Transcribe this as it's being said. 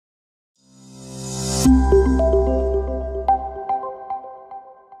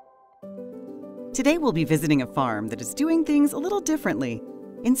Today we'll be visiting a farm that is doing things a little differently.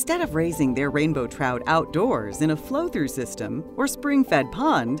 Instead of raising their rainbow trout outdoors in a flow-through system or spring-fed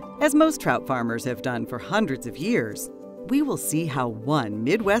pond, as most trout farmers have done for hundreds of years, we will see how one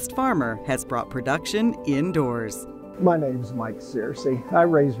Midwest farmer has brought production indoors. My name's Mike Searcy. I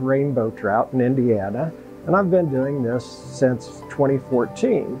raise rainbow trout in Indiana, and I've been doing this since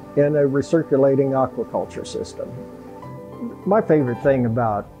 2014 in a recirculating aquaculture system. My favorite thing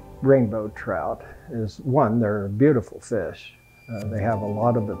about rainbow trout is, one, they're beautiful fish. They have a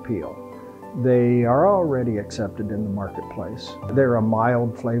lot of appeal. They are already accepted in the marketplace. They're a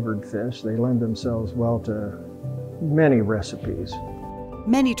mild flavored fish. They lend themselves well to many recipes.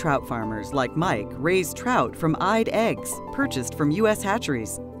 Many trout farmers, like Mike, raise trout from eyed eggs purchased from U.S.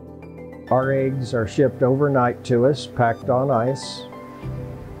 hatcheries. Our eggs are shipped overnight to us, packed on ice.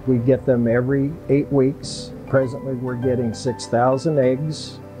 We get them every 8 weeks. Presently, we're getting 6,000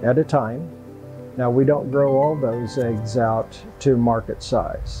 eggs at a time. Now, we don't grow all those eggs out to market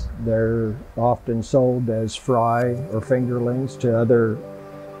size. They're often sold as fry or fingerlings to other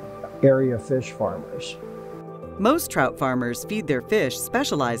area fish farmers. Most trout farmers feed their fish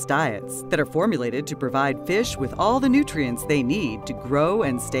specialized diets that are formulated to provide fish with all the nutrients they need to grow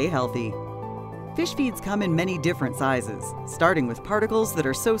and stay healthy. Fish feeds come in many different sizes, starting with particles that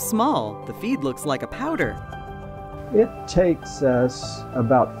are so small the feed looks like a powder. It takes us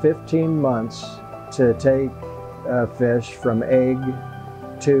about 15 months to take a fish from egg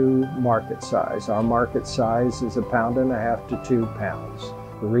to market size. Our market size is 1.5 to 2 pounds.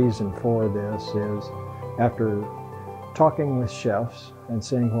 The reason for this is, after talking with chefs and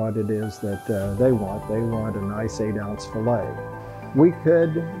seeing what it is that they want a nice 8-ounce fillet. We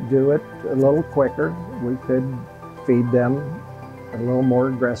could do it a little quicker. We could feed them a little more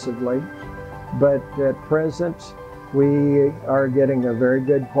aggressively, but at present, we are getting a very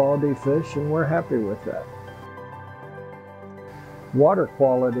good quality fish, and we're happy with that. Water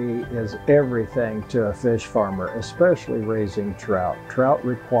quality is everything to a fish farmer, especially raising trout. Trout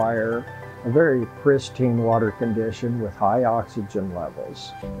require a very pristine water condition with high oxygen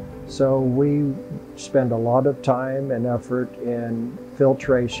levels. So we spend a lot of time and effort in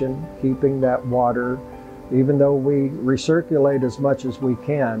filtration, keeping that water. Even though we recirculate as much as we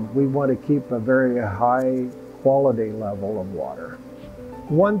can, we want to keep a very high quality level of water.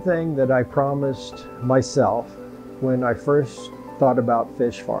 One thing that I promised myself when I first thought about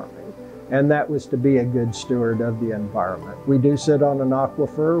fish farming, and that was to be a good steward of the environment. We do sit on an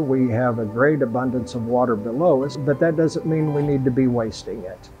aquifer. We have a great abundance of water below us, but that doesn't mean we need to be wasting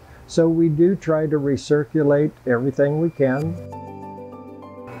it. So we do try to recirculate everything we can.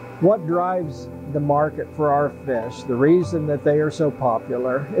 What drives the market for our fish, the reason that they are so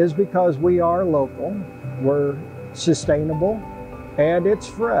popular, is because we are local, we're sustainable, and it's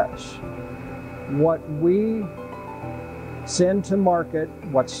fresh. What we send to market,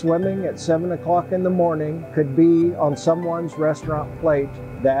 what's swimming at 7 o'clock in the morning, could be on someone's restaurant plate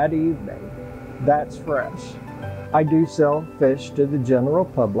that evening. That's fresh. I do sell fish to the general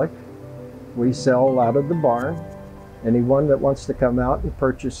public. We sell out of the barn. Anyone that wants to come out and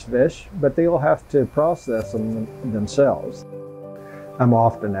purchase fish, but they'll have to process them themselves. I'm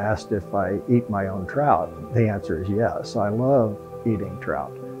often asked if I eat my own trout. The answer is yes. I love eating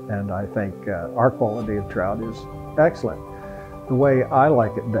trout, and I think our quality of trout is excellent. The way I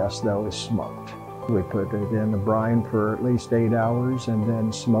like it best, though, is smoked. We put it in the brine for at least 8 hours and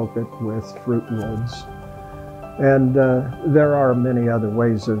then smoke it with fruit woods. And there are many other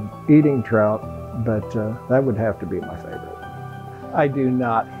ways of eating trout, but that would have to be my favorite. I do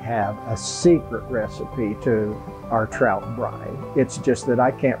not have a secret recipe to our trout brine. It's just that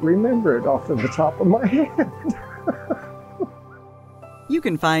I can't remember it off of the top of my head. You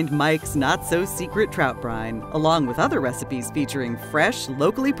can find Mike's not-so-secret trout brine, along with other recipes featuring fresh,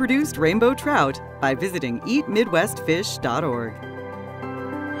 locally produced rainbow trout, by visiting eatmidwestfish.org.